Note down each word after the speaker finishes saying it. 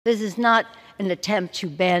This is not an attempt to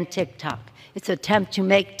ban TikTok. It's an attempt to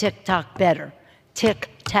make TikTok better.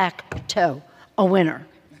 Tic-tac-toe. A winner.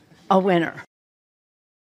 A winner.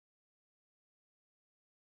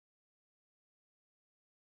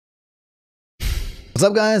 What's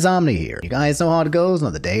up guys, Omni here. You guys know how it goes,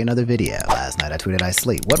 another day, another video. Last night I tweeted I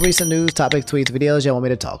sleep. What recent news, topics, tweets, videos y'all want me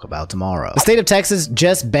to talk about tomorrow? The state of Texas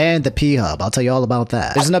just banned the P-Hub. I'll tell you all about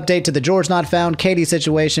that. There's an update to the GeorgeNotFound Katie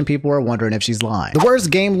situation. People are wondering if she's lying. The worst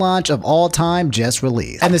game launch of all time just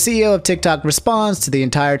released. And the CEO of TikTok responds to the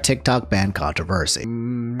entire TikTok ban controversy.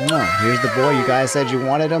 Here's the boy. You guys said you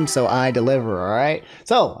wanted him, so I deliver, alright?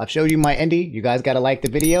 So, I've showed you my indie. You guys gotta like the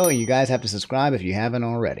video, and you guys have to subscribe if you haven't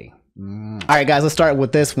already. Alright guys, let's start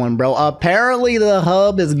with this one, bro. Apparently the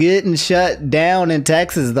hub is getting shut down in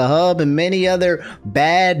Texas. The hub and many other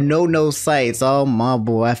bad no-no sites. Oh my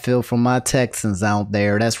boy, I feel for my Texans out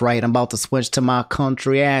there. That's right, I'm about to switch to my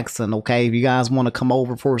country accent, okay? If you guys want to come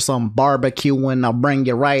over for some barbecuing, I'll bring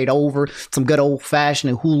you right over. Some good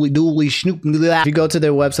old-fashioned hooly-dooly snoop. If you go to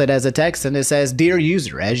their website as a Texan, it says, "Dear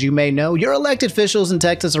user, as you may know, your elected officials in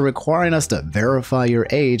Texas are requiring us to verify your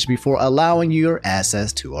age before allowing you your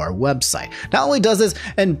access to our website. Not only does this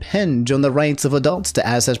impinge on the rights of adults to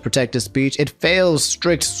access protected speech, it fails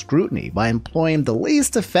strict scrutiny by employing the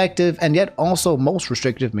least effective and yet also most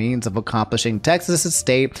restrictive means of accomplishing Texas's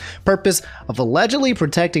state purpose of allegedly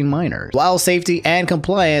protecting minors. While safety and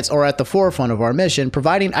compliance are at the forefront of our mission,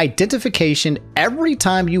 providing identification every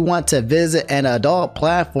time you want to visit an adult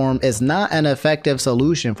platform is not an effective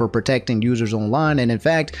solution for protecting users online, and in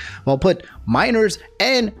fact will put minors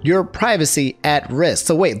and your privacy at risk."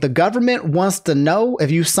 So wait, the government wants to know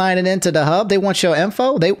if you sign it into the hub? They want your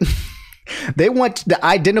info? They want to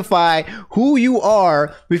identify who you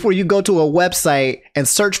are before you go to a website and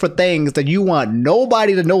search for things that you want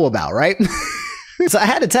nobody to know about, right? So I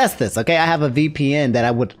had to test this, okay? I have a VPN that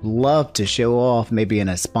I would love to show off maybe in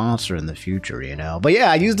a sponsor in the future, you know? But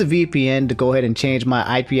yeah, I used a VPN to go ahead and change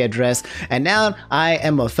my IP address, and now I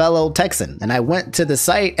am a fellow Texan. And I went to the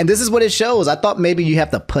site, and this is what it shows. I thought maybe you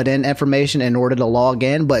have to put in information in order to log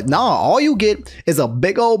in, but no, all you get is a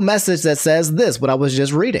big old message that says this, what I was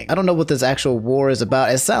just reading. I don't know what this actual war is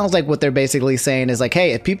about. It sounds like what they're basically saying is like,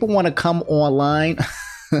 hey, if people want to come online...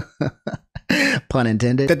 pun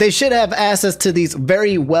intended, that they should have access to these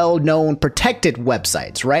very well-known protected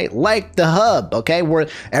websites, right? Like the hub, okay, where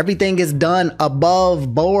everything is done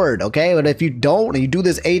above board, okay? But if you don't, and you do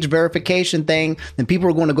this age verification thing, then people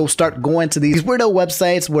are going to start going to these weirdo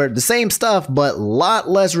websites where the same stuff, but a lot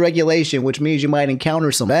less regulation, which means you might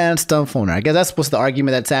encounter some bad stuff on there. I guess that's what's the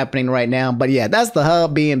argument that's happening right now. But yeah, that's the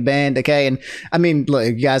hub being banned, okay? And I mean, look,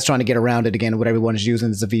 you guys trying to get around it again, what everyone is using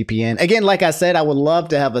is a VPN. Again, like I said, I would love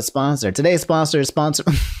to have a sponsor. Today's sponsor is sponsor,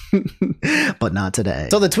 but not today.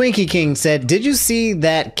 So the Twinkie King said, "Did you see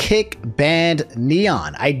that Kick banned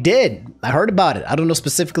Neon?" I did. I heard about it. I don't know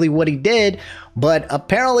specifically what he did, but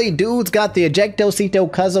apparently dude's got the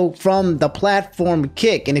ejectocito cuzzo from the platform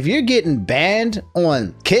Kick. And if you're getting banned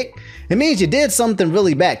on Kick, it means you did something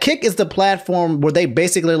really bad. Kick is the platform where they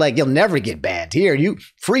basically like, you'll never get banned here. You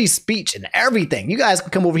free speech and everything. You guys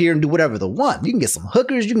can come over here and do whatever they want. You can get some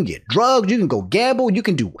hookers, you can get drugs, you can go gamble, you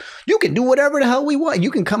can do whatever the hell we want.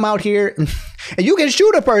 You can come out here and you can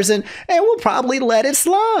shoot a person and we'll probably let it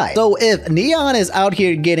slide. So if Neon is out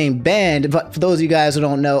here getting banned, but for those of you guys who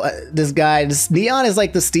don't know, Neon is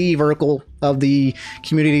like the Steve Urkel of the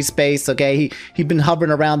community space, okay? He'd been hovering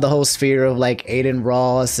around the whole sphere of like Aiden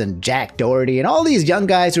Ross and Jack Doherty and all these young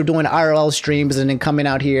guys who are doing IRL streams and then coming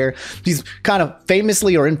out here. He's kind of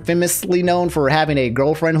famously or infamously known for having a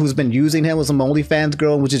girlfriend who's been using him with some OnlyFans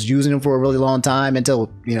girl, which is using him for a really long time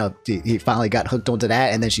until, you know, he finally got hooked onto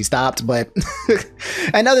that and then she stopped, but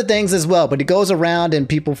and other things as well. But he goes around and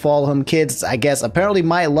people follow him. Kids, I guess, apparently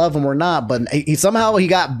might love him or not, but somehow he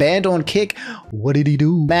got banned on Kick. What did he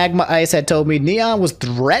do? Magma Ice had told me Neon was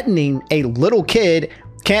threatening a little kid.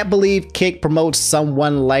 Can't believe Kick promotes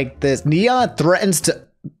someone like this. Neon threatens to...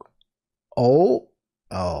 Oh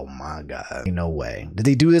my god. No way. Did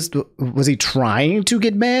he do this? Was he trying to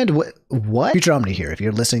get banned? What? Future Omni here. If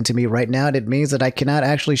you're listening to me right now, it means that I cannot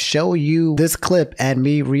actually show you this clip and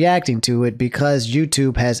me reacting to it because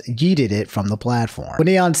YouTube has yeeted it from the platform. What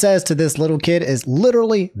Neon says to this little kid is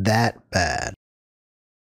literally that bad.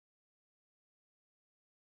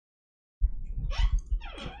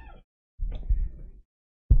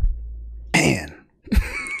 Man.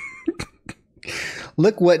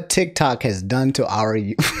 Look what TikTok has done to our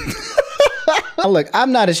youth. Look,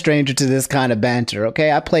 I'm not a stranger to this kind of banter,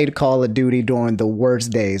 okay? I played Call of Duty during the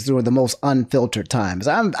worst days, during the most unfiltered times.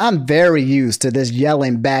 I'm very used to this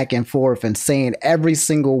yelling back and forth and saying every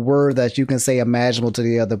single word that you can say imaginable to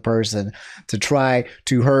the other person to try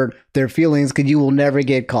to hurt their feelings, because you will never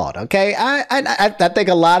get caught, okay? I think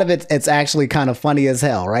a lot of it's actually kind of funny as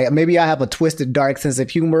hell, right? Maybe I have a twisted, dark sense of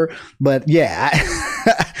humor, but yeah,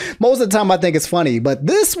 most of the time I think it's funny, but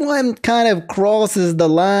this one kind of crosses the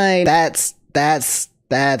line. That's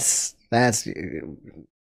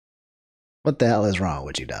what the hell is wrong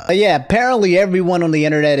with you, dog? But yeah, apparently everyone on the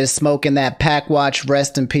internet is smoking that Packwatch,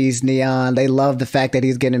 rest in peace, Neon. They love the fact that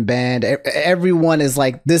he's getting banned. Everyone is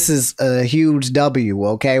like, this is a huge W,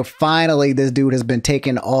 okay? Finally, this dude has been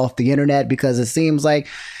taken off the internet because it seems like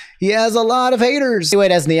he has a lot of haters. Anyway,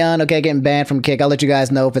 that's Neon, okay, getting banned from Kick. I'll let you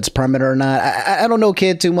guys know if it's permanent or not. I don't know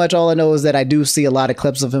Kid too much. All I know is that I do see a lot of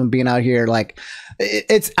clips of him being out here. Like,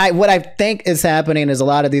 what I think is happening is a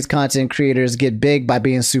lot of these content creators get big by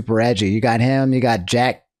being super edgy. You got him, you got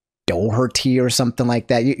Jack Doherty or something like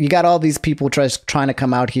that. You got all these people trying to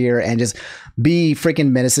come out here and just be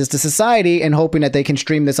freaking menaces to society and hoping that they can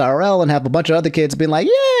stream this IRL and have a bunch of other kids being like,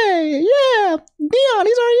 yeah, Neon,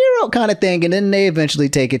 he's our hero kind of thing. And then they eventually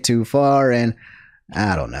take it too far, and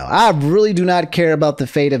I don't know. I really do not care about the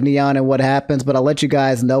fate of Neon and what happens, but I'll let you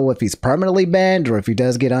guys know if he's permanently banned or if he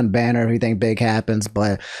does get unbanned or if anything big happens.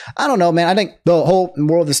 But I don't know, man. I think the whole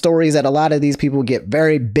moral of the story is that a lot of these people get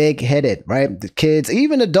very big-headed, right? The kids,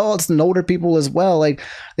 even adults and older people as well, like,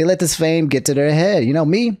 they let this fame get to their head. You know,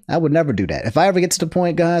 me, I would never do that. If I ever get to the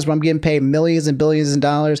point, guys, where I'm getting paid millions and billions of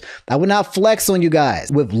dollars, I would not flex on you guys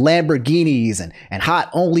with Lamborghinis and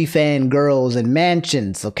hot OnlyFans girls and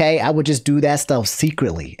mansions, okay? I would just do that stuff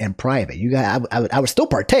secretly and private. You guys, I would still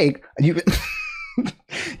partake. You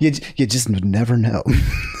just never know.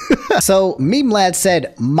 So Memelad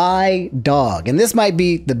said, "My dog," and this might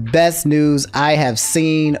be the best news I have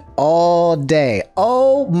seen all day.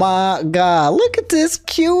 Oh my God, look at this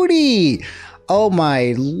cutie. Oh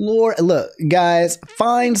my Lord. Look, guys,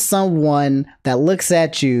 find someone that looks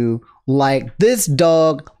at you like this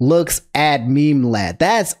dog looks at Memelad.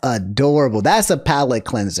 That's adorable. That's a palate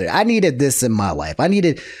cleanser. I needed this in my life. I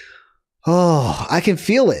can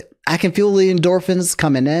feel it. I can feel the endorphins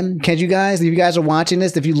coming in. Can't you guys? If you guys are watching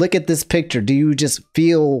this, if you look at this picture, do you just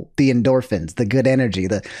feel the endorphins, the good energy?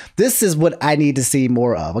 This is what I need to see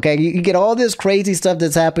more of, okay? You get all this crazy stuff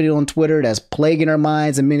that's happening on Twitter that's plaguing our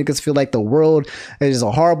minds and making us feel like the world is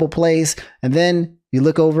a horrible place. And then you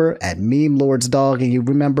look over at Meme Lord's dog and you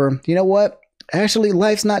remember, you know what? Actually,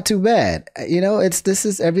 life's not too bad. You know,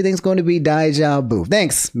 everything's going to be Daijao Boo.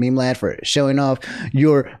 Thanks, Memelad, for showing off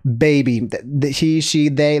your baby. He, she,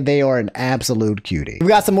 they are an absolute cutie. We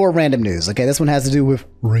got some more random news. Okay, this one has to do with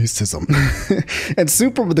racism. And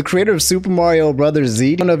the creator of Super Mario Brothers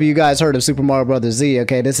Z. I don't know if you guys heard of Super Mario Brothers Z.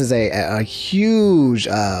 Okay, this is a huge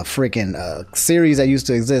freaking series that used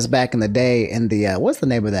to exist back in the day. In the what's the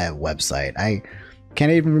name of that website? I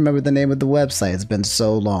can't even remember the name of the website. It's been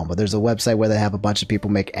so long, but there's a website where they have a bunch of people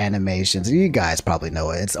make animations. You guys probably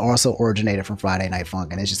know it. It's also originated from Friday Night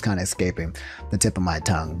Funk, and it's just kind of escaping the tip of my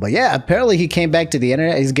tongue. But yeah, apparently he came back to the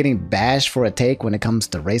internet. He's getting bashed for a take when it comes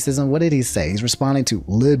to racism. What did he say? He's responding to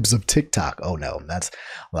libs of TikTok. Oh no, that's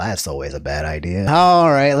always a bad idea. All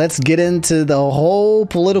right, let's get into the whole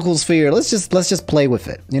political sphere. Let's just play with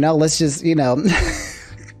it. You know, let's just, you know.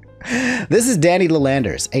 This is Danny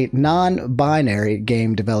Lalanders, a non-binary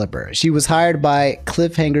game developer. She was hired by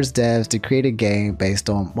Cliffhanger's devs to create a game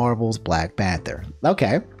based on Marvel's Black Panther.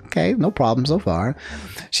 Okay, no problem so far.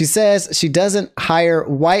 She says she doesn't hire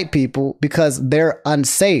white people because they're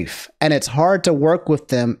unsafe and it's hard to work with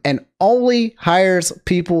them, and only hires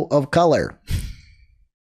people of color.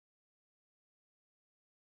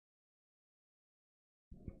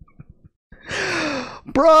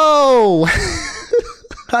 Bro!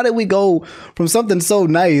 How did we go from something so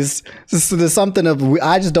nice to something of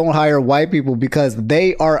I just don't hire white people because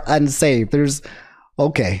they are unsafe?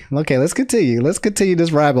 Okay, let's continue. Let's continue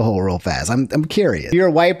this rabbit hole real fast. I'm curious. If you're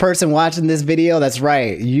a white person watching this video, that's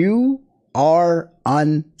right. You are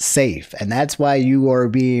unsafe, and that's why you are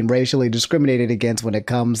being racially discriminated against when it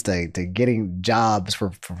comes to getting jobs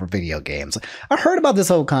for video games. I heard about this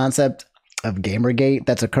whole concept of Gamergate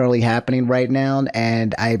that's currently happening right now,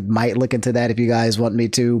 and I might look into that if you guys want me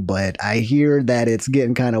to, but I hear that it's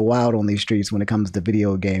getting kind of wild on these streets when it comes to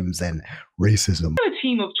video games and racism. We have a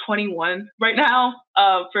team of 21 right now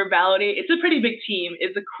for Validate. It's a pretty big team.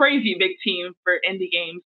 It's a crazy big team for indie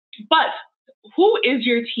games. But who is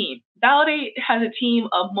your team? Validate has a team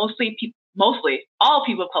of mostly all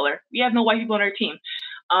people of color. We have no white people on our team.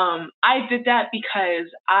 I did that because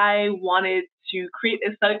I wanted to create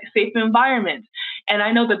a safe environment. And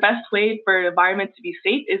I know the best way for an environment to be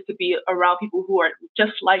safe is to be around people who are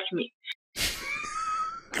just like me.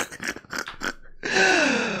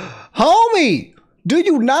 Homie, do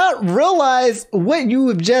you not realize what you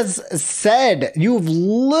have just said? You've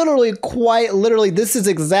literally, quite literally, this is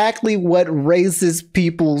exactly what racist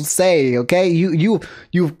people say, okay?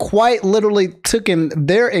 You've quite literally taken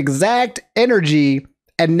their exact energy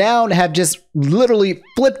and now have just literally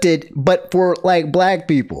flipped it, but for like black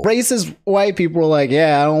people. Racist white people are like,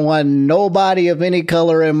 yeah, I don't want nobody of any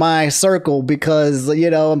color in my circle because,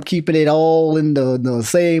 you know, I'm keeping it all in the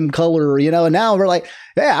same color, you know, and now we're like,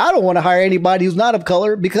 yeah, I don't want to hire anybody who's not of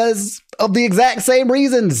color because of the exact same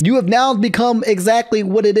reasons. You have now become exactly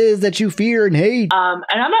what it is that you fear and hate. And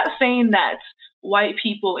I'm not saying that white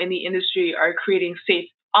people in the industry are creating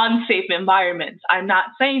unsafe environments. I'm not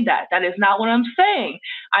saying that. That is not what I'm saying.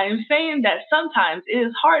 I am saying that sometimes it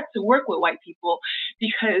is hard to work with white people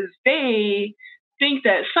because they think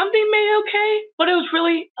that something made okay, but it was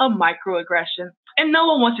really a microaggression. And no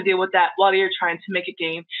one wants to deal with that while they're trying to make a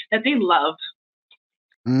game that they love.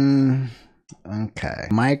 Okay.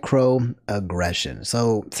 Microaggression.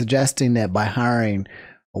 So suggesting that by hiring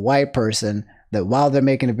a white person, that while they're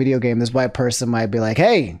making a video game, this white person might be like,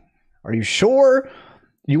 hey, are you sure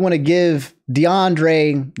you want to give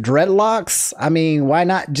DeAndre dreadlocks? I mean, why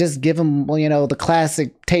not just give him, you know, the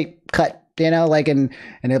classic tape cut, you know, like, and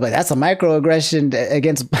they're like, that's a microaggression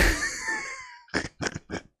against.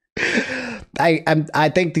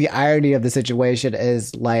 I think the irony of the situation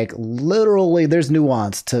is like literally there's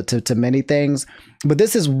nuance to many things, but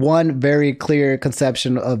this is one very clear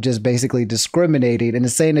conception of just basically discriminating, and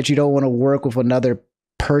it's saying that you don't want to work with another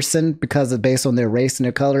person because of based on their race and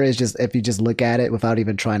their color is just, if you just look at it without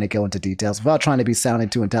even trying to go into details, without trying to be sounding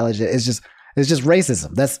too intelligent, it's just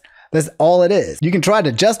racism. That's all it is. You can try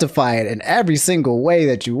to justify it in every single way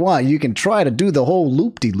that you want. You can try to do the whole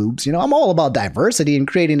loop-de-loops. You know, I'm all about diversity and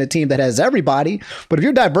creating a team that has everybody. But if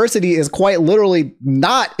your diversity is quite literally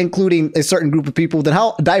not including a certain group of people, then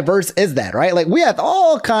how diverse is that, right? Like, we have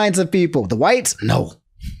all kinds of people. The whites? No,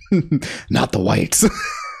 not the whites.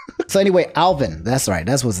 So anyway, Alvin, that's right.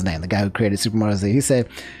 That's what's his name. The guy who created Super Mario Z. He said,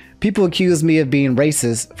 people accuse me of being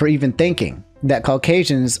racist for even thinking that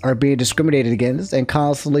Caucasians are being discriminated against and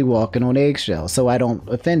constantly walking on eggshells so I don't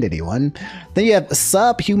offend anyone. Then you have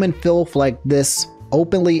subhuman filth like this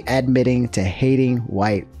openly admitting to hating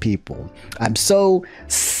white people. I'm so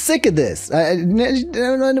sick of this. We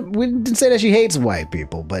didn't say that she hates white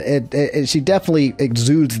people, but she definitely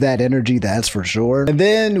exudes that energy, that's for sure. And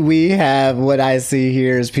then we have what I see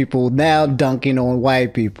here is people now dunking on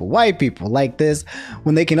white people. White people like this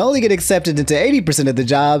when they can only get accepted into 80% of the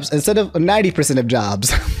jobs instead of 90% of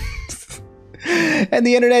jobs. And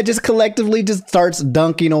the internet just collectively just starts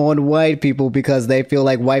dunking on white people because they feel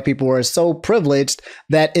like white people are so privileged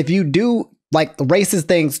that if you do like racist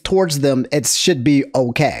things towards them, it should be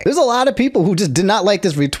okay. There's a lot of people who just did not like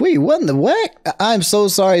this retweet. What in the what? I'm so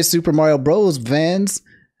sorry, Super Mario Bros. Fans.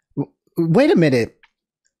 Wait a minute.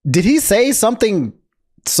 Did he say something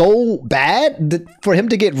so bad for him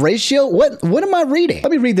to get ratio? What am I reading?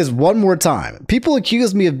 Let me read this one more time. People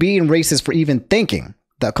accuse me of being racist for even thinking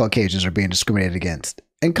that Caucasians are being discriminated against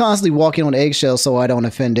and constantly walking on eggshells so I don't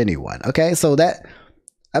offend anyone. Okay, so that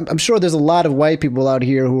I'm sure there's a lot of white people out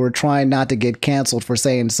here who are trying not to get canceled for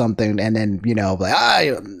saying something and then, you know, like,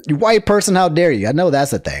 you white person, how dare you? I know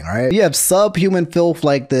that's a thing, right? You have subhuman filth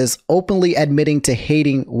like this openly admitting to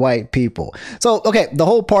hating white people. So, okay, the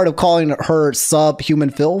whole part of calling her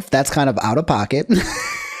subhuman filth, that's kind of out of pocket.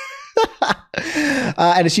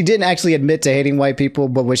 And she didn't actually admit to hating white people,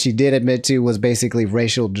 but what she did admit to was basically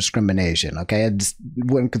racial discrimination. Okay, I just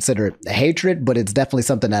wouldn't consider it hatred, but it's definitely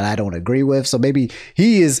something that I don't agree with. So maybe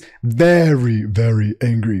he is very, very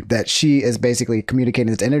angry that she is basically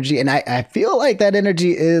communicating this energy. And I feel like that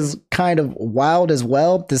energy is kind of wild as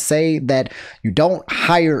well, to say that you don't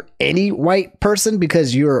hire any white person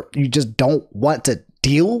because you just don't want to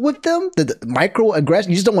deal with them. The microaggression,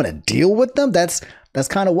 you just don't want to deal with them. That's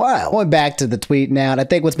kind of wild. Going back to the tweet now, and I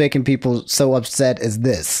think what's making people so upset is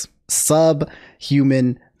this: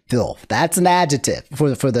 subhuman filth. That's an adjective for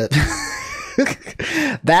the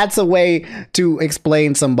that's a way to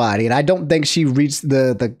explain somebody. And I don't think she reached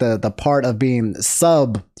the part of being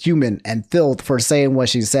subhuman and filth for saying what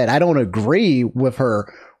she said. I don't agree with her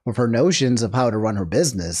notions of how to run her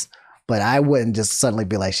business, but I wouldn't just suddenly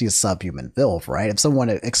be like, she's subhuman filth, right? If someone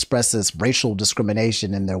expresses racial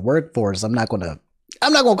discrimination in their workforce, I'm not going to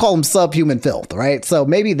call them subhuman filth, right? So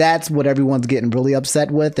maybe that's what everyone's getting really upset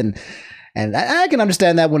with. And And I can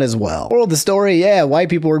understand that one as well. Moral of the story, yeah, white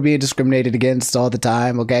people are being discriminated against all the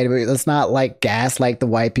time, okay? Let's not like gaslight the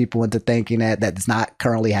white people into thinking that that's not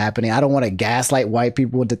currently happening. I don't want to gaslight white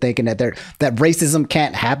people into thinking that that racism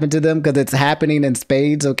can't happen to them, because it's happening in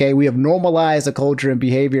spades, okay? We have normalized a culture and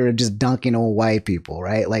behavior of just dunking on white people,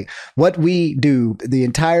 right? Like what we do, the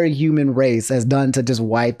entire human race has done to just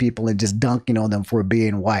white people and just dunking on them for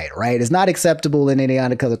being white, right? It's not acceptable in any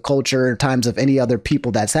other culture in times of any other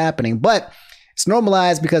people that's happening, but it's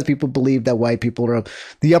normalized because people believe that white people are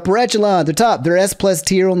the upper echelon, the top, they're S+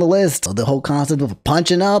 tier on the list. So the whole concept of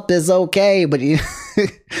punching up is okay, but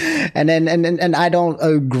and I don't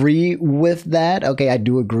agree with that. Okay, I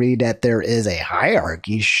do agree that there is a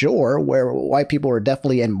hierarchy, sure, where white people are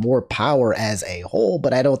definitely in more power as a whole,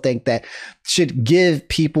 but I don't think that should give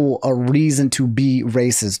people a reason to be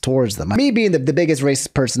racist towards them. Me being the biggest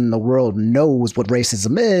racist person in the world knows what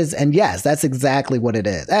racism is, and yes, that's exactly what it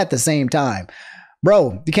is. At the same time,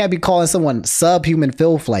 bro, you can't be calling someone subhuman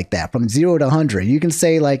filth like that from 0 to 100. You can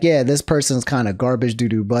say like, yeah, this person's kind of garbage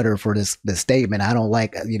doo-doo butter for this statement. I don't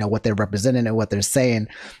like, you know, what they're representing and what they're saying.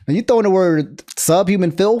 And you throwing the word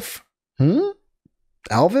subhuman filth?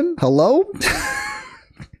 Alvin, hello?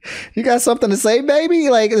 You got something to say, baby?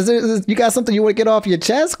 Like, you got something you want to get off your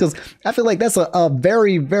chest? Because I feel like that's a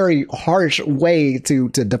very, very harsh way to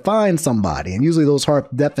define somebody. And usually those harsh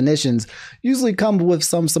definitions usually come with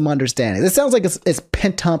some understanding. It sounds like it's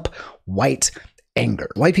pent up white anger.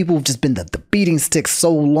 White people have just been the beating stick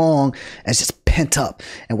so long, and it's just pent up.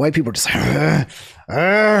 And white people are just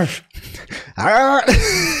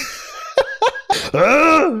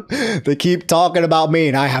they keep talking about me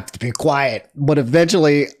and I have to be quiet, but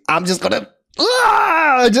eventually I'm just gonna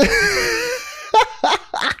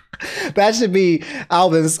that should be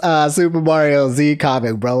Alvin's Super Mario Z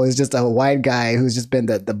comic, bro. It's just a white guy who's just been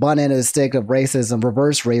the butt end of the stick of racism,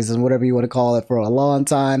 reverse racism, whatever you want to call it, for a long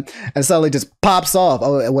time, and suddenly just pops off.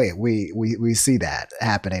 Oh wait, we see that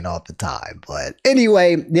happening all the time. But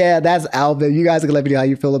anyway, yeah, that's Alvin. You guys can let me know how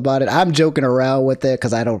you feel about it. I'm joking around with it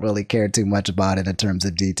because I don't really care too much about it in terms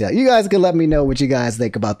of detail. You guys can let me know what you guys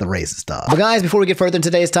think about the racist stuff. But guys, before we get further in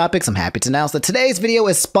today's topics, I'm happy to announce that today's video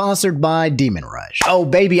is sponsored by Demon Rush. Oh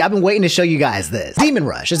baby, I've been waiting to show you guys this. Demon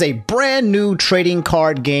Rush is a brand new trading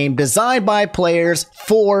card game designed by players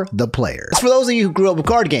for the players. It's for those of you who grew up with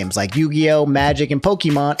card games like Yu-Gi-Oh, Magic, and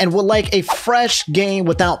Pokemon and would like a fresh game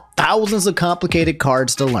without thousands of complicated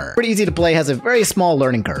cards to learn. Pretty easy to play, has a very small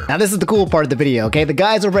learning curve. Now this is the cool part of the video, okay? The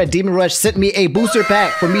guys over at Demon Rush sent me a booster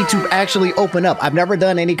pack for me to actually open up. I've never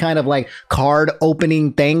done any kind of like card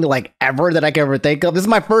opening thing like ever that I can ever think of. This is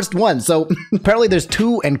my first one, so apparently there's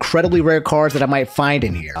 2 incredibly rare cards that I might find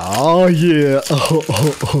in here. Oh yeah,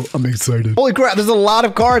 I'm excited. Holy crap, there's a lot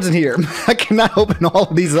of cards in here. I cannot open all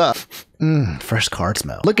of these up. Fresh card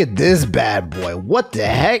smell. Look at this bad boy. What the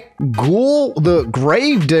heck? Ghoul the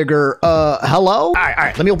Gravedigger. Hello? All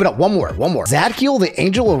right. Let me open up one more. Zadkiel the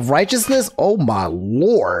Angel of Righteousness. Oh my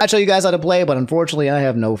lord. I'll show you guys how to play, but unfortunately I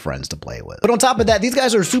have no friends to play with. But on top of that, these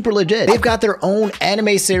guys are super legit. They've got their own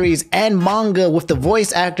anime series and manga with the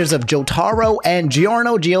voice actors of Jotaro and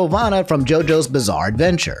Giorno Giovanna from JoJo's Bizarre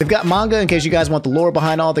Adventure. They've got manga in case you guys want the lore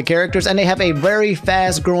behind all the characters, and they have a very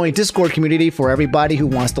fast growing Discord community for everybody who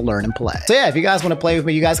wants to learn and play. So yeah, if you guys want to play with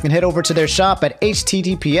me, you guys can head over to their shop at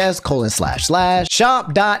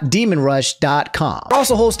https://shop.demonrush.com. We're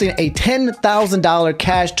also hosting a $10,000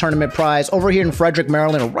 cash tournament prize over here in Frederick,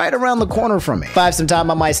 Maryland, right around the corner from me. If I have some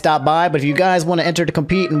time, I might stop by, but if you guys want to enter to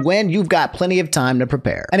compete and win, you've got plenty of time to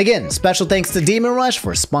prepare. And again, special thanks to Demon Rush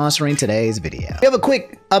for sponsoring today's video. We have a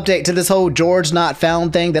quick update to this whole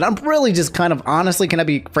GeorgeNotFound thing that I'm really just kind of, honestly, can I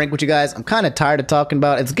be frank with you guys? I'm kind of tired of talking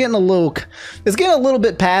about. It's getting a little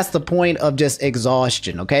bit past the point of just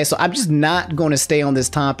exhaustion, okay? So I'm just not going to stay on this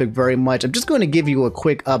topic very much. I'm just going to give you a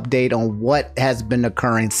quick update on what has been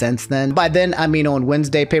occurring since then. By then, I mean on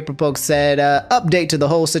Wednesday, Paperpoke said, update to the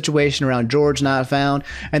whole situation around GeorgeNotFound,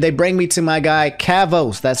 and they bring me to my guy,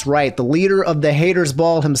 Kavos. That's right, the leader of the Haters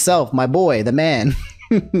Ball himself, my boy, the man.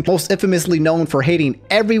 Most infamously known for hating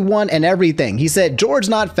everyone and everything. He said,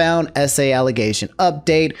 GeorgeNotFound essay allegation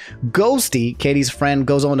update. Ghosty, Katie's friend,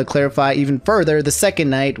 goes on to clarify even further. The second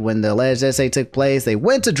night when the alleged essay took place, they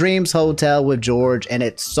went to Dream's hotel with George and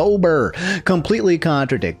it's sober, completely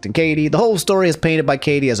contradicting Katie. The whole story is painted by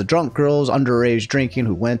Katie as a drunk girl's underage drinking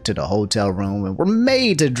who went to the hotel room and were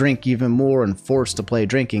made to drink even more and forced to play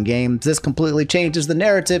drinking games. This completely changes the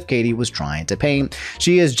narrative Katie was trying to paint.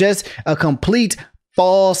 She is just a complete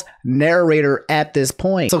false narrator at this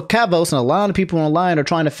point. So Kavos and a lot of people online are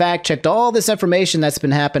trying to fact check all this information that's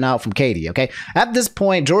been happening out from Katie, okay? At this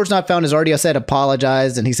point, GeorgeNotFound has already said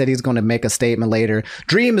apologized, and he said he's going to make a statement later.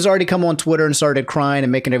 Dream has already come on Twitter and started crying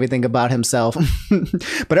and making everything about himself.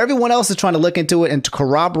 But everyone else is trying to look into it and to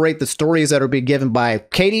corroborate the stories that are being given by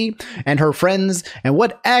Katie and her friends and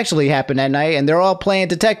what actually happened that night, and they're all playing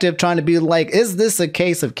detective trying to be like, is this a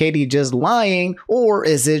case of Katie just lying, or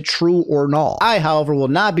is it true or not? I, however, will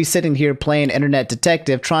not be sitting here playing internet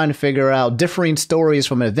detective trying to figure out differing stories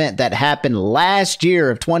from an event that happened last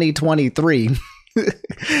year of 2023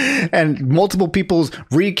 and multiple people's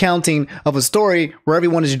recounting of a story where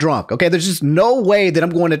everyone is drunk. Okay, there's just no way that I'm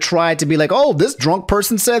going to try to be like, oh, this drunk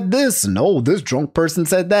person said this, no, this drunk person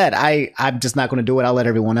said that. I'm just not going to do it. I'll let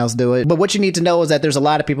everyone else do it. But what you need to know is that there's a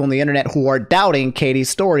lot of people on the internet who are doubting Katie's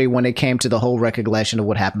story when it came to the whole recollection of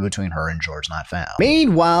what happened between her and GeorgeNotFound.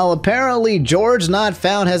 Meanwhile, apparently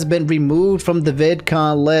GeorgeNotFound has been removed from the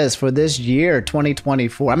VidCon list for this year,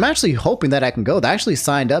 2024. I'm actually hoping that I can go. I actually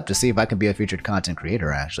signed up to see if I can be a featured content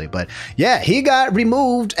creator, actually. But yeah, he got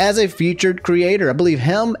removed as a featured creator. I believe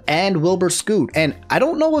him and Wilbur Scoot. And I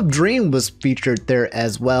don't know if Dream was featured there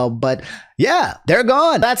as well, but yeah, they're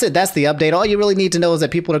gone. That's it. That's the update. All you really need to know is that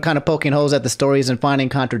people are kind of poking holes at the stories and finding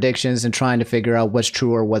contradictions and trying to figure out what's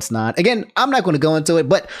true or what's not. Again, I'm not going to go into it,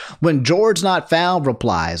 but when GeorgeNotFound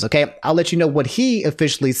replies, okay, I'll let you know what he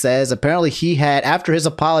officially says. Apparently he had, after his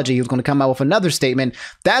apology, he was going to come out with another statement.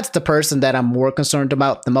 That's the person that I'm more concerned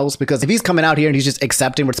about the most, because if he's coming out here and he's just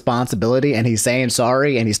accepting responsibility and he's saying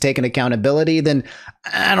sorry and he's taking accountability, then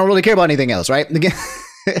I don't really care about anything else, right? Again,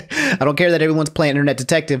 I don't care that everyone's playing internet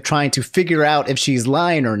detective trying to figure out if she's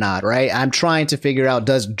lying or not, right? I'm trying to figure out,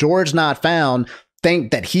 does GeorgeNotFound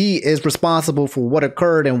think that he is responsible for what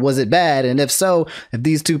occurred and was it bad? And if so, if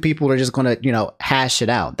these two people are just going to, you know, hash it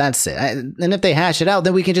out, that's it. And if they hash it out,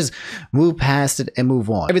 then we can just move past it and move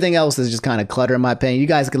on. Everything else is just kind of clutter in my opinion. You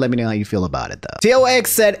guys can let me know how you feel about it though.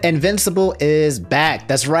 TOX said Invincible is back.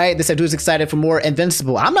 That's right. They said who's excited for more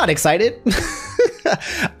Invincible. I'm not excited.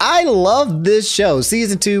 I love this show.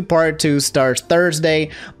 Season 2, Part 2 starts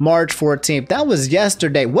Thursday, March 14th. That was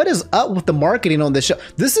yesterday. What is up with the marketing on this show?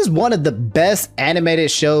 This is one of the best animated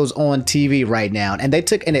shows on TV right now. And they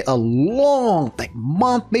took a long, like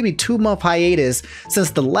month, maybe 2-month hiatus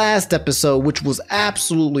since the last episode, which was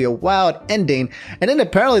absolutely a wild ending. And then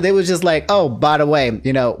apparently they was just like, oh, by the way,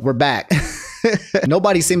 you know, we're back.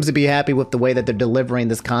 Nobody seems to be happy with the way that they're delivering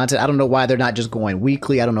this content. I don't know why they're not just going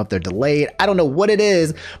weekly. I don't know if they're delayed. I don't know what it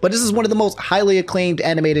is, but this is one of the most highly acclaimed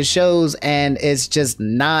animated shows, and it's just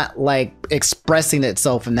not like expressing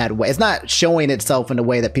itself in that way. It's not showing itself in a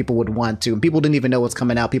way that people would want to. And people didn't even know what's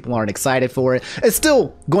coming out. People aren't excited for it. It's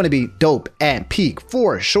still going to be dope and peak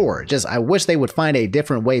for sure. Just I wish they would find a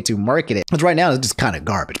different way to market it. Because right now it's just kind of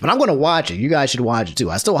garbage. But I'm going to watch it. You guys should watch it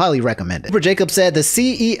too. I still highly recommend it. Jacob said the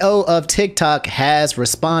CEO of TikTok has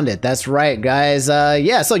responded. That's right, guys.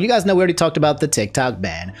 Yeah, so you guys know we already talked about the TikTok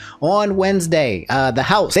ban. On Wednesday, the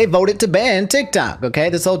House, they voted to ban TikTok, okay?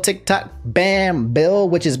 This whole TikTok ban bill,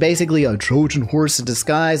 which is basically a Trojan horse in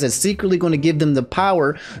disguise, that's secretly going to give them the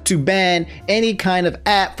power to ban any kind of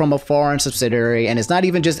app from a foreign subsidiary. And it's not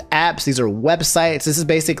even just apps, these are websites. This is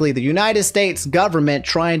basically the United States government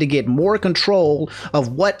trying to get more control of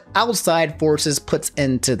what outside forces puts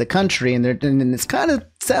into the country. And it's kind of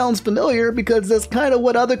sounds familiar because that's kind of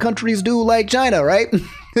what other countries do, like China, right?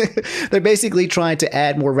 They're basically trying to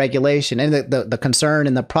add more regulation. And the concern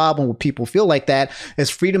and the problem with people feel like that is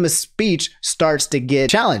freedom of speech starts to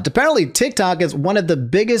get challenged. Apparently, TikTok is one of the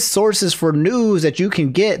biggest sources for news that you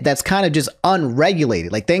can get that's kind of just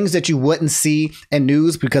unregulated, like things that you wouldn't see in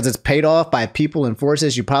news because it's paid off by people and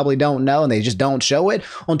forces you probably don't know and they just don't show it.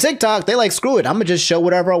 On TikTok, they like, screw it, I'm gonna just show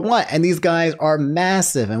whatever I want. And these guys are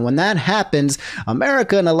massive. And when that happens,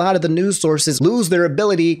 America and a lot of the news sources lose their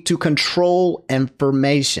ability to control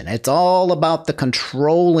information. It's all about the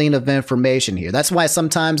controlling of information here. That's why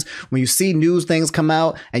sometimes when you see news things come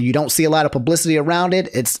out and you don't see a lot of publicity around it,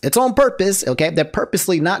 it's on purpose, okay? They're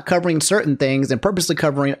purposely not covering certain things and purposely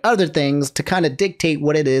covering other things to kind of dictate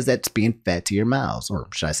what it is that's being fed to your mouths, or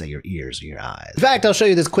should I say your ears or your eyes. In fact, I'll show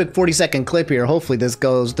you this quick 40-second clip here. Hopefully this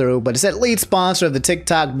goes through, but it said lead sponsor of the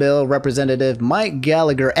TikTok bill, Representative Mike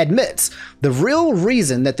Gallagher, admits the real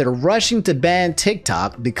reason that they're rushing to ban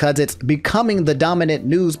TikTok because it's becoming the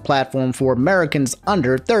dominant news platform for Americans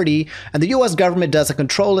under 30, and the US government doesn't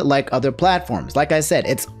control it like other platforms. Like I said,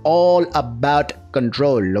 it's all about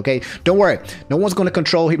control, okay? Don't worry, no one's gonna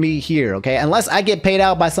control me here, okay? Unless I get paid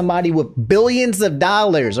out by somebody with billions of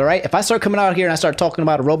dollars, all right? If I start coming out here and I start talking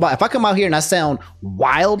about a robot, if I come out here and I sound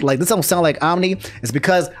wild, like this don't sound like Omni, it's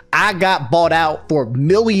because I got bought out for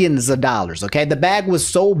millions of dollars, okay? The bag was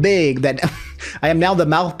so big that I am now the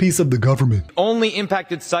mouthpiece of the government. Only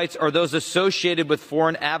impacted sites are those associated with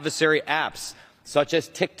foreign adversary apps, such as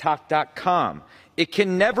TikTok.com. It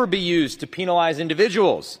can never be used to penalize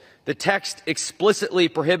individuals. The text explicitly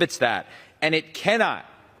prohibits that, and it cannot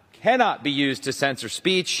be used to censor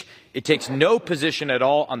speech. It takes no position at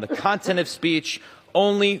all on the content of speech,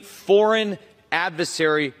 only foreign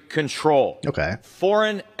adversary control. Okay.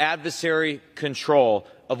 Foreign adversary control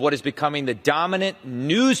of what is becoming the dominant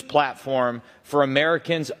news platform for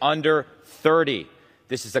Americans under 30.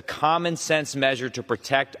 This is a common sense measure to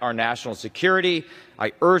protect our national security.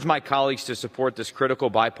 I urge my colleagues to support this critical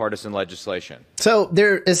bipartisan legislation. So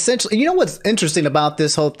they're essentially, you know what's interesting about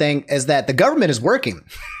this whole thing is that the government is working.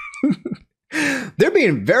 They're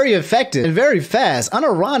being very effective and very fast.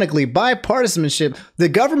 Unironically, bipartisanship, the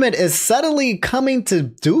government is suddenly coming to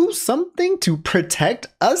do something to protect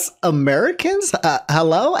us Americans.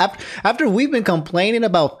 Hello? After we've been complaining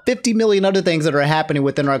about 50 million other things that are happening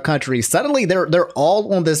within our country, suddenly they're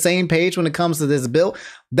all on the same page when it comes to this bill.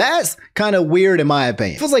 That's kind of weird in my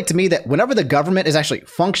opinion. It feels like to me that whenever the government is actually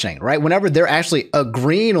functioning, right? Whenever they're actually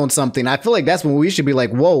agreeing on something, I feel like that's when we should be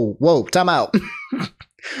like, whoa, time out.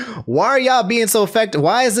 Why are y'all being so effective?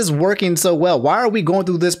 Why is this working so well? Why are we going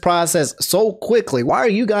through this process so quickly? Why are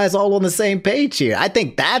you guys all on the same page here? I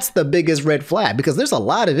think that's the biggest red flag because there's a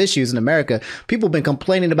lot of issues in America people have been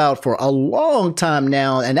complaining about for a long time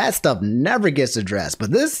now, and that stuff never gets addressed.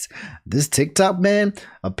 But this TikTok, man,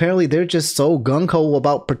 apparently they're just so gung-ho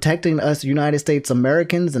about protecting us United States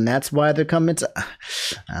Americans, and that's why they're coming to,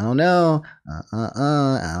 I don't know.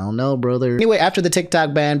 I don't know, brother. Anyway, after the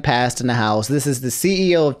TikTok ban passed in the House, this is the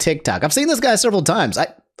CEO of TikTok. I've seen this guy several times.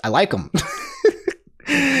 I like him.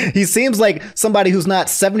 He seems like somebody who's not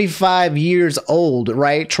 75 years old,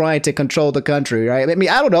 right? Trying to control the country, right? I mean,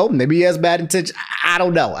 I don't know. Maybe he has bad intentions. I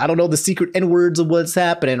don't know. I don't know the secret N-words of what's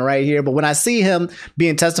happening right here. But when I see him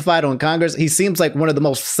being testified on Congress, he seems like one of the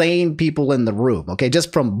most sane people in the room, okay?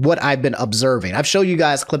 Just from what I've been observing. I've shown you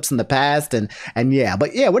guys clips in the past and yeah.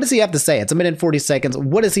 But yeah, what does he have to say? It's 1 minute and 40 seconds.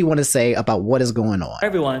 What does he want to say about what is going on? Hi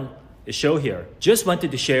everyone. The show here. Just wanted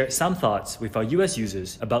to share some thoughts with our US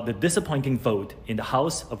users about the disappointing vote in the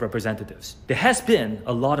House of Representatives. There has been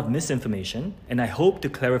a lot of misinformation, and I hope to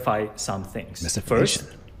clarify some things. First,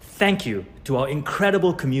 thank you to our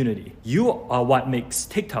incredible community. You are what makes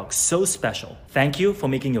TikTok so special. Thank you for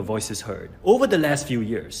making your voices heard. Over the last few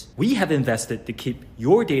years, we have invested to keep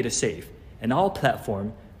your data safe and our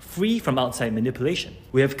platform free from outside manipulation.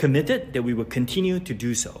 We have committed that we will continue to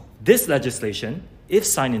do so. This legislation, if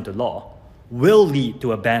signed into law, will lead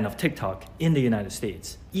to a ban of TikTok in the United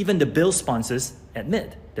States. Even the bill sponsors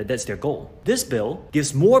admit that that's their goal. This bill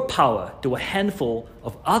gives more power to a handful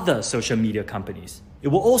of other social media companies. It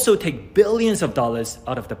will also take billions of dollars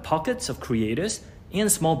out of the pockets of creators and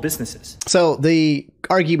small businesses. So the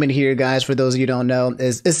argument here, guys, for those of you who don't know,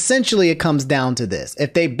 is essentially it comes down to this.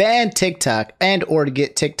 If they ban TikTok and or to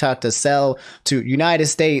get TikTok to sell to United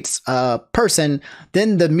States person,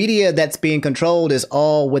 then the media that's being controlled is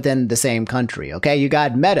all within the same country, okay? You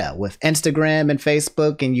got Meta with Instagram and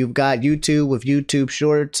Facebook, and you've got YouTube with YouTube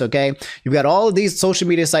Shorts, okay? You've got all of these social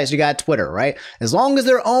media sites. You got Twitter, right? As long as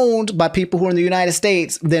they're owned by people who are in the United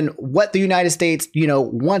States, then what the United States, you know,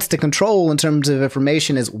 wants to control in terms of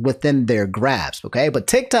information is within their grasp, okay? But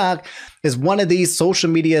TikTok is one of these social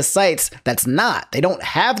media sites that's not. They don't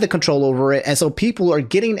have the control over it, and so people are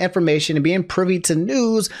getting information and being privy to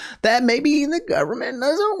news that maybe the government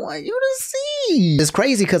doesn't want you to see. It's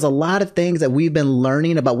crazy because a lot of things that we've been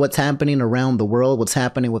learning about what's happening around the world, what's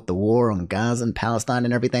happening with the war on Gaza and Palestine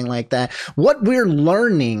and everything like that, what we're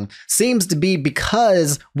learning seems to be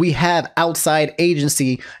because we have outside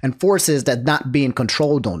agency and forces that not being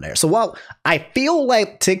controlled on there. So while I feel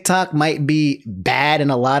like TikTok might be bad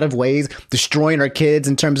in a lot of ways, destroying our kids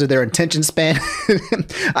in terms of their attention span,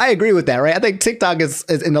 I agree with that, right? I think TikTok is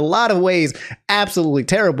in a lot of ways absolutely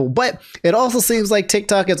terrible, but it also seems like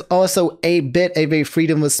TikTok is also a bit of a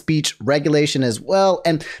freedom of speech regulation as well.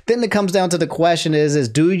 And then it comes down to the question is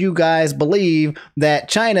do you guys believe that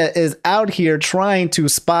China is out here trying to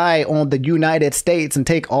spy on the United States and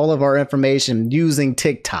take all of our information using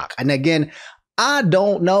TikTok? And again, I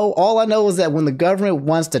don't know. All I know is that when the government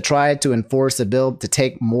wants to try to enforce a bill to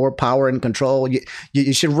take more power and control,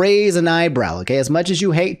 you should raise an eyebrow, okay? As much as you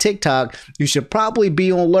hate TikTok, you should probably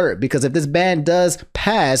be on alert, because if this ban does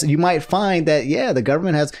pass, you might find that, yeah, the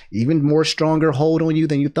government has even more stronger hold on you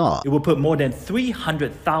than you thought. It will put more than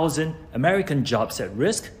 300,000 American jobs at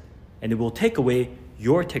risk, and it will take away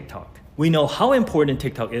your TikTok. We know how important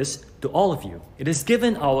TikTok is to all of you. It has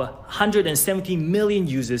given our 170 million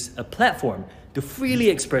users a platform to freely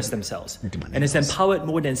express themselves, and has empowered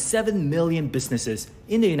more than 7 million businesses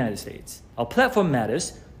in the United States. Our platform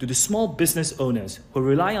matters to the small business owners who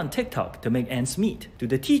rely on TikTok to make ends meet, to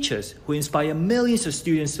the teachers who inspire millions of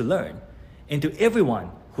students to learn, and to everyone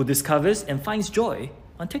who discovers and finds joy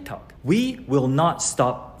on TikTok. We will not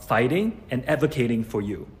stop fighting and advocating for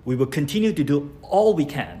you. We will continue to do all we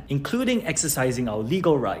can, including exercising our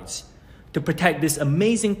legal rights, to protect this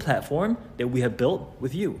amazing platform that we have built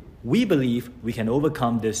with you. We believe we can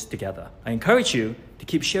overcome this together. I encourage you to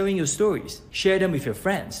keep sharing your stories. Share them with your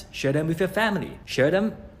friends. Share them with your family. Share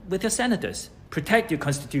them with your senators. Protect your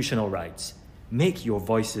constitutional rights. Make your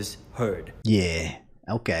voices heard. Yeah.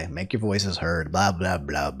 Okay, make your voices heard, blah, blah,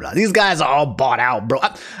 blah, blah. These guys are all bought out, bro.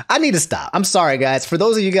 I need to stop. I'm sorry, guys. For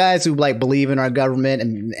those of you guys who like believe in our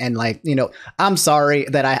government and like, you know, I'm sorry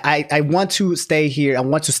that I want to stay here. I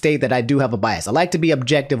want to state that I do have a bias. I like to be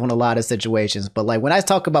objective on a lot of situations, but like when I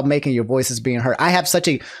talk about making your voices being heard, I have such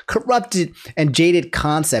a corrupted and jaded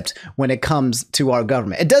concept when it comes to our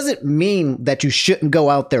government. It doesn't mean that you shouldn't go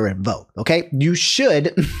out there and vote, okay? You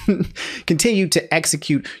should continue to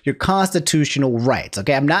execute your constitutional rights.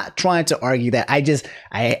 Okay, I'm not trying to argue that.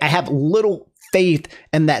 I have little faith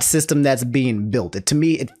in that system that's being built. To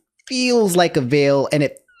me, it feels like a veil, and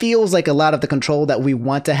it feels like a lot of the control that we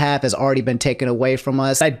want to have has already been taken away from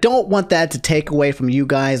us. I don't want that to take away from you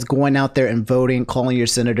guys going out there and voting, calling your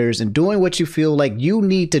senators, and doing what you feel like you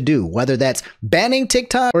need to do, whether that's banning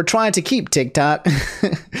TikTok or trying to keep TikTok.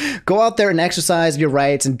 Go out there and exercise your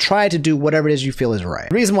rights and try to do whatever it is you feel is right.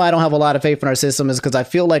 The reason why I don't have a lot of faith in our system is because I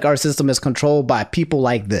feel like our system is controlled by people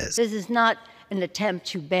like this. This is not an attempt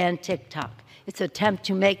to ban TikTok. It's an attempt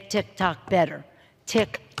to make TikTok better.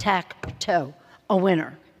 Tic-tac-toe. A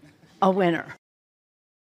winner. A winner.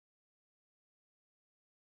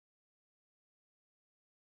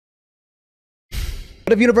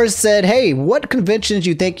 What if Universe said, hey, what conventions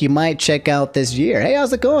you think you might check out this year? Hey,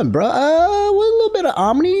 how's it going, bro? A little bit of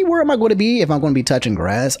Omni. Where am I going to be if I'm going to be touching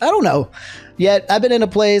grass? I don't know. Yet I've been in a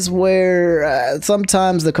place where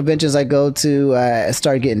sometimes the conventions I go to, I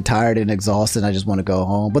start getting tired and exhausted and I just want to go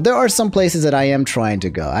home. But there are some places that I am trying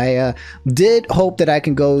to go. I did hope that I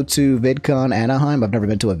can go to VidCon Anaheim. I've never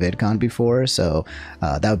been to a VidCon before, so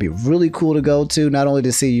that would be really cool to go to, not only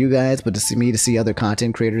to see you guys, but to see other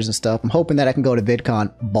content creators and stuff. I'm hoping that I can go to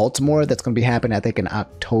VidCon Baltimore. That's going to be happening, I think, in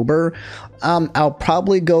October. I'll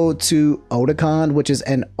probably go to Otakon, which is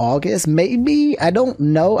in August, maybe. I don't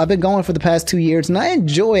know. I've been going for the past 2 years and I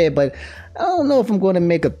enjoy it, but I don't know if I'm going to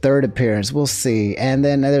make a third appearance. We'll see. And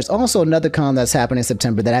then there's also another con that's happening in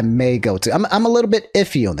September that I may go to. I'm a little bit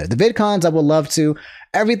iffy on there. The VidCons I would love to.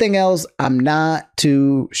 Everything else I'm not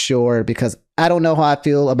too sure, because I don't know how I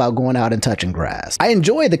feel about going out and touching grass. I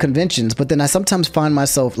enjoy the conventions, but then I sometimes find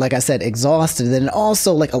myself, like I said, exhausted. And then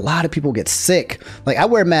also, like, a lot of people get sick. Like, I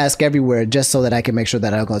wear a mask everywhere just so that I can make sure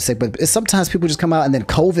that I don't get sick. But sometimes people just come out and then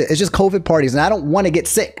COVID, it's just COVID parties. And I don't want to get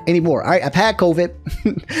sick anymore. All right, I've had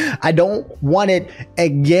COVID. I don't want it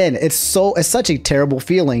again. It's such a terrible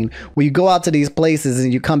feeling when you go out to these places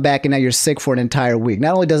and you come back and now you're sick for an entire week.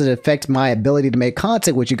 Not only does it affect my ability to make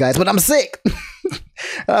content with you guys, but I'm sick.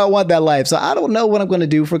 I don't want that life. So I don't know what I'm going to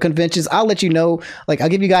do for conventions. I'll let you know. Like, I'll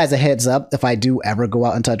give you guys a heads up if I do ever go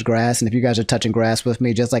out and touch grass. And if you guys are touching grass with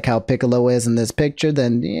me, just like how Piccolo is in this picture,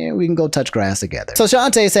 then yeah, we can go touch grass together. So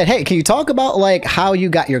Shantae said, hey, can you talk about like how you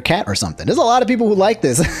got your cat or something? There's a lot of people who like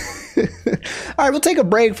this. All right, we'll take a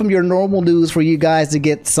break from your normal news for you guys to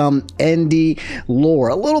get some indie lore,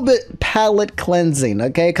 a little bit palate cleansing,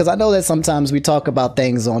 okay? Because I know that sometimes we talk about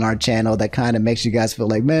things on our channel that kind of makes you guys feel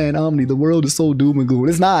like, man, Omni, the world is so doom and gloom.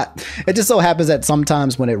 It's not. It just so happens that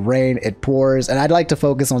sometimes when it rains, it pours, and I'd like to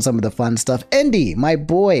focus on some of the fun stuff. Indy, my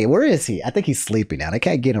boy, where is he? I think he's sleeping now. I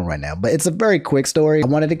can't get him right now, but it's a very quick story. I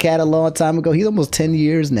wanted a cat a long time ago. He's almost 10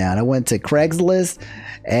 years now, and I went to Craigslist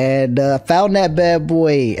and found that bad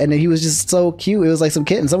boy, and he was just so cute. It was like some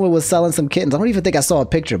kittens. Someone was selling some kittens. I don't even think I saw a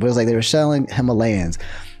picture, but it was like they were selling Himalayans.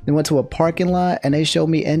 They went to a parking lot and they showed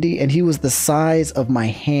me Indy, and he was the size of my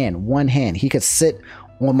hand, one hand. He could sit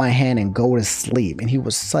on my hand and go to sleep. And he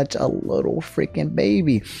was such a little freaking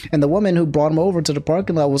baby. And the woman who brought him over to the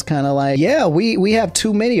parking lot was kind of like, yeah, we have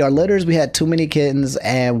too many. Our litters, we had too many kittens,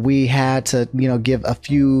 and we had to, you know, give a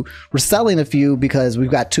few, we're selling a few because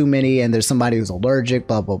we've got too many and there's somebody who's allergic,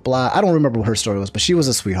 blah, blah, blah. I don't remember what her story was, but she was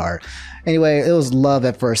a sweetheart. Anyway, it was love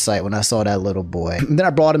at first sight when I saw that little boy. And then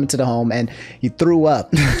I brought him into the home and he threw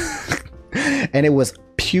up. And it was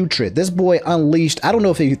putrid. This boy unleashed, I don't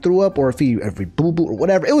know if he threw up or if he boo-boo or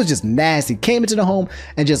whatever. It was just nasty. Came into the home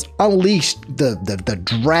and just unleashed the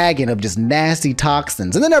dragon of just nasty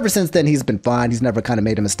toxins. And then ever since then, he's been fine. He's never kind of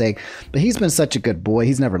made a mistake, but he's been such a good boy.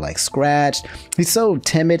 He's never like scratched. He's so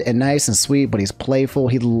timid and nice and sweet, but he's playful.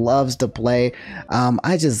 He loves to play.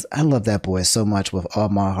 I love that boy so much with all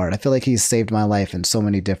my heart. I feel like he's saved my life in so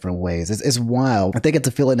many different ways. It's wild. I think it's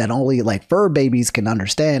a feeling that only like fur babies can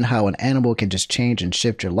understand, how an animal can just change and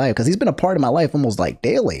shift your life, because he's been a part of my life almost like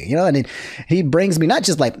daily, you know. And he brings me not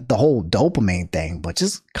just like the whole dopamine thing, but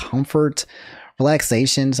just comfort,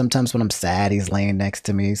 relaxation. Sometimes when I'm sad, he's laying next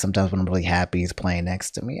to me. Sometimes when I'm really happy, he's playing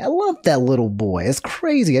next to me. I love that little boy. It's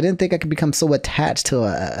crazy. I didn't think I could become so attached to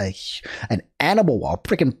an animal, a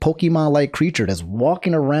freaking Pokemon-like creature that's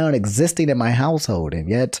walking around, existing in my household, and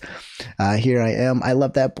yet here I am. I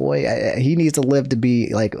love that boy. He needs to live to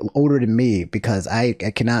be like older than me, because I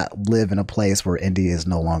cannot live in a place where Indy is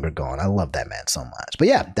no longer gone. I love that man so much. But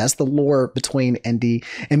yeah, that's the lore between Indy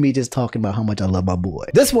and me, just talking about how much I love my boy.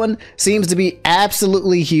 This one seems to be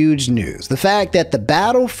absolutely huge news. The fact that the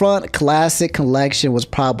Battlefront Classic Collection was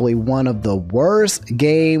probably one of the worst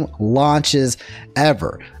game launches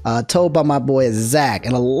ever. Told by my boy Zach,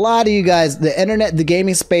 and a lot of you guys, the internet, the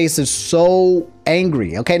gaming space is so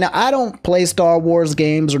angry. Okay, now I don't play Star Wars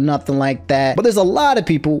games or nothing like that, but there's a lot of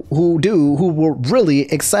people who were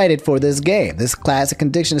really excited for this game, this classic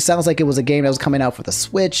edition. It sounds like it was a game that was coming out for the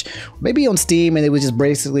Switch, maybe on Steam, and it was just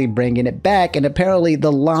basically bringing it back. And apparently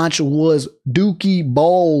the launch was dookie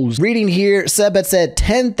balls. Reading here, Seb had said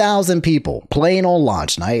 10,000 people playing on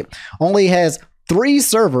launch night. Only has 3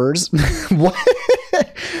 servers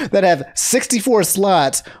that have 64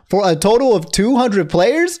 slots for a total of 200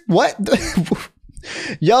 players. What?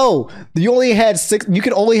 Yo, you only had 6. You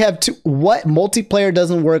could only have 2. What? Multiplayer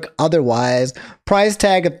doesn't work otherwise. Price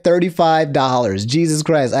tag of $35. Jesus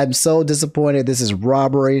Christ, I'm so disappointed. This is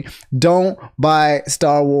robbery. Don't buy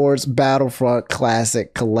Star Wars Battlefront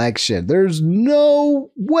Classic Collection. There's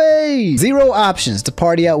no way. 0 options to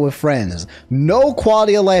party out with friends. No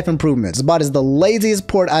quality of life improvements. About as the laziest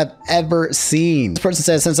port I've ever seen. This person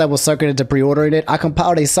says, since I was suckered into pre-ordering it, I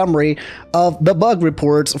compiled a summary of the bug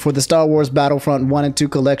reports for the Star Wars Battlefront 1 and 2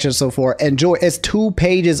 collection so far. Enjoy. It's 2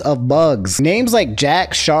 pages of bugs. Names like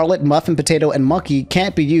Jack, Charlotte, Muffin, Potato, and Monkey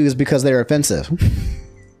can't be used because they're offensive.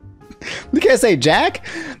 You can't say Jack.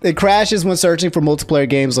 It crashes when searching for multiplayer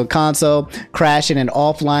games on console. Crashing in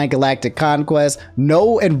offline galactic conquest.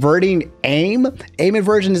 No inverting aim. Aim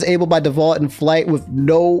inversion is able by default in flight with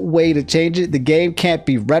no way to change it. The game can't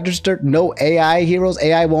be registered. No AI heroes.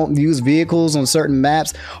 AI won't use vehicles on certain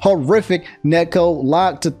maps. Horrific netcode.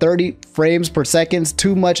 Locked to 30 frames per second.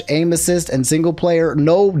 Too much aim assist and single player.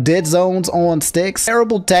 No dead zones on sticks.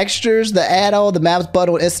 Terrible textures. The add-on, the maps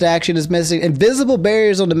button on instant action is missing. Invisible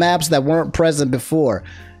barriers on the maps that weren't present before.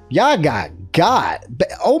 Y'all got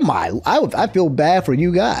oh my, I feel bad for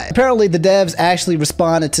you guys. Apparently the devs actually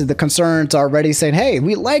responded to the concerns already, saying, hey,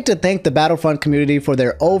 we'd like to thank the Battlefront community for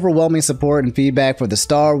their overwhelming support and feedback for the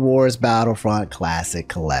Star Wars Battlefront Classic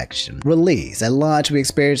Collection release. At launch, we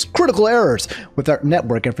experienced critical errors with our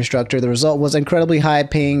network infrastructure. The result was incredibly high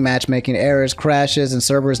ping, matchmaking errors, crashes, and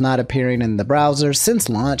servers not appearing in the browser. Since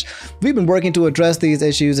launch, we've been working to address these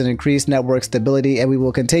issues and increase network stability, and we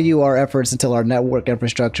will continue our efforts until our network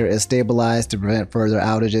infrastructure is stabilized to prevent further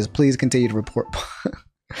outages. Please continue to report.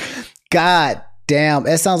 God damn,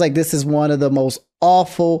 it sounds like this is one of the most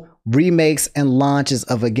awful remakes and launches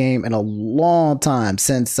of a game in a long time,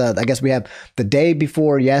 since I guess we have the day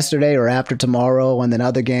before yesterday or after tomorrow, and then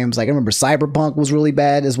other games like, I remember Cyberpunk was really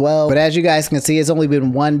bad as well. But as you guys can see, it's only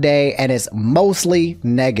been one day and it's mostly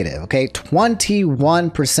negative. Okay,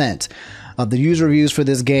 21% of the user reviews for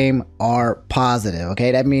this game are positive.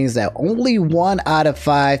 Okay, that means that only 1 out of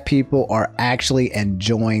 5 people are actually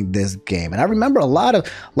enjoying this game. And I remember a lot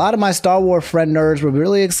of my Star Wars friend nerds were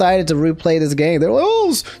really excited to replay this game. They're like,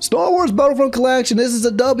 oh, Star Wars Battlefront Collection, this is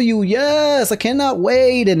a W. Yes, I cannot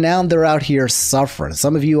wait. And now they're out here suffering.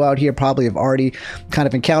 Some of you out here probably have already kind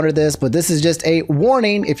of encountered this, but this is just a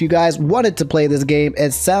warning. If you guys wanted to play this game,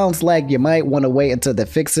 it sounds like you might want to wait until they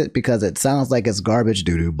fix it, because it sounds like it's garbage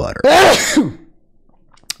doo-doo butter.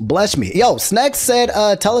 Bless me. Yo, Snex said,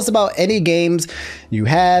 tell us about any games you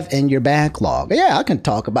have in your backlog. Yeah, I can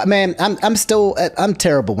talk about, man, I'm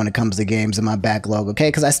terrible when it comes to games in my backlog, okay?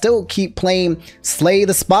 Because I still keep playing Slay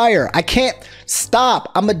the Spire. I can't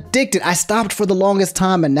stop. I'm addicted. I stopped for the longest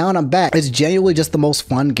time and now I'm back. It's genuinely just the most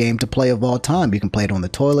fun game to play of all time. You can play it on the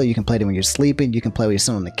toilet, you can play it when you're sleeping, you can play when you're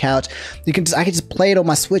sitting on the couch. I can just play it on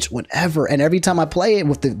my Switch whenever. And every time I play it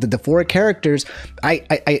with the 4 characters,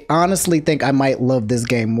 I honestly think I might love this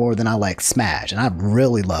game more than I like Smash. And I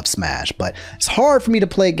really love Smash, but it's hard for me to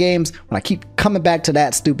play games when I keep coming back to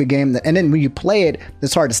that stupid game. And then when you play it,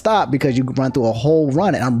 it's hard to stop because you run through a whole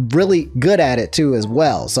run, and I'm really good at it too as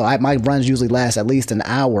well. So my runs usually last at least an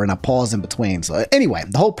hour and I pause in between. So anyway,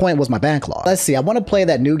 the whole point was my backlog. Let's see, I want to play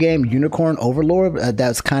that new game Unicorn Overlord.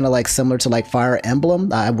 That's kind of like similar to like Fire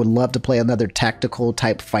Emblem. I would love to play another tactical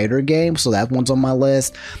type fighter game, so that one's on my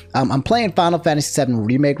list. I'm playing Final Fantasy VII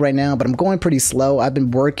Remake right now, but I'm going pretty slow. I've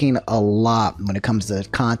been working a lot when it comes to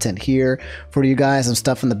content here for you guys and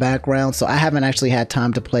stuff in the background, so I haven't actually had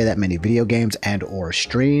time to play that many video games and or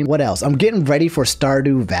stream. What else? I'm getting ready for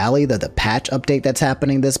Stardew Valley, the patch update that's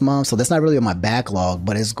happening this month, so that's not really on my backlog,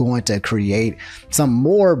 but it's going to create some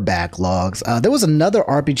more backlogs. There was another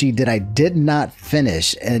RPG that I did not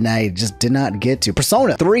finish and I just did not get to.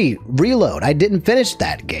 Persona 3 Reload. I didn't finish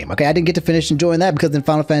that game. Okay, I didn't get to finish enjoying that because then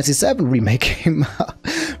Final Fantasy VII Remake came out.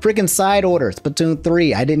 Freaking Side Order, Splatoon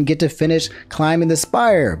 3. I didn't get to finish Climbing the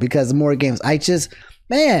Spire because of more games.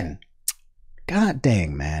 Man, god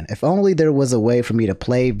dang, man. If only there was a way for me to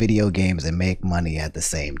play video games and make money at the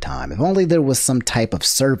same time. If only there was some type of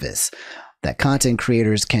service that content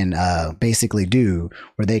creators can basically do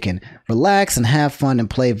where they can relax and have fun and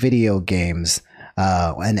play video games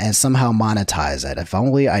and somehow monetize it. If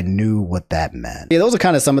only I knew what that meant. Yeah, those are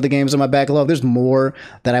kind of some of the games in my backlog. There's more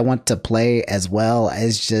that I want to play as well.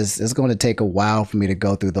 It's going to take a while for me to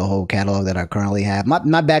go through the whole catalog that I currently have.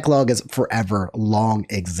 My backlog is forever long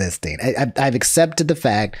existing. I've accepted the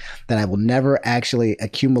fact that I will never actually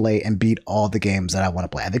accumulate and beat all the games that I want to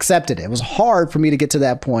play. I've accepted it. It was hard for me to get to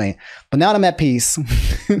that point, but now I'm at peace.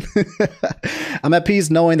 I'm at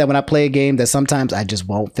peace knowing that when I play a game that sometimes I just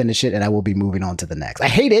won't finish it and I will be moving on to the next. I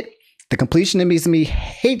hate it. The completionist in me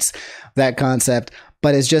hates that concept,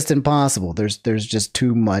 but it's just impossible. There's just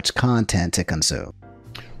too much content to consume.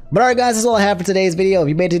 But alright guys, that's all I have for today's video. If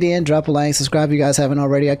you made it to the end, drop a like, subscribe if you guys haven't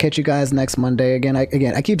already. I'll catch you guys next Monday. Again,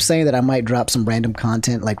 I keep saying that I might drop some random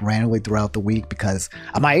content like randomly throughout the week because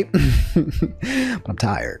I might. But I'm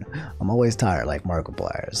tired. I'm always tired like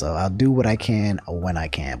Markiplier. So I'll do what I can when I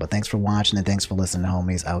can. But thanks for watching and thanks for listening,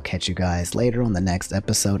 homies. I'll catch you guys later on the next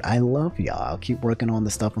episode. I love y'all. I'll keep working on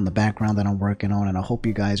the stuff on the background that I'm working on, and I hope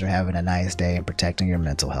you guys are having a nice day and protecting your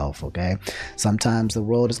mental health, okay? Sometimes the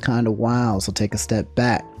world is kind of wild, so take a step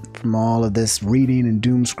back from all of this reading and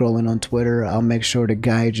doom scrolling on Twitter. I'll make sure to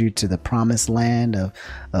guide you to the promised land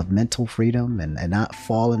of mental freedom and not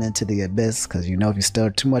falling into the abyss, because you know if you stare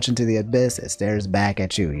too much into the abyss, it stares back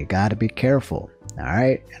at you. You got to be careful. All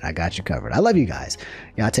right, and I got you covered. I love you guys.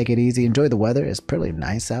 Y'all take it easy. Enjoy the weather. It's pretty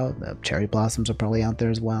nice out. The cherry blossoms are probably out there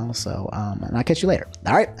as well. So and I'll catch you later.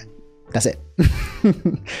 All right, that's it.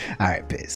 All right, peace.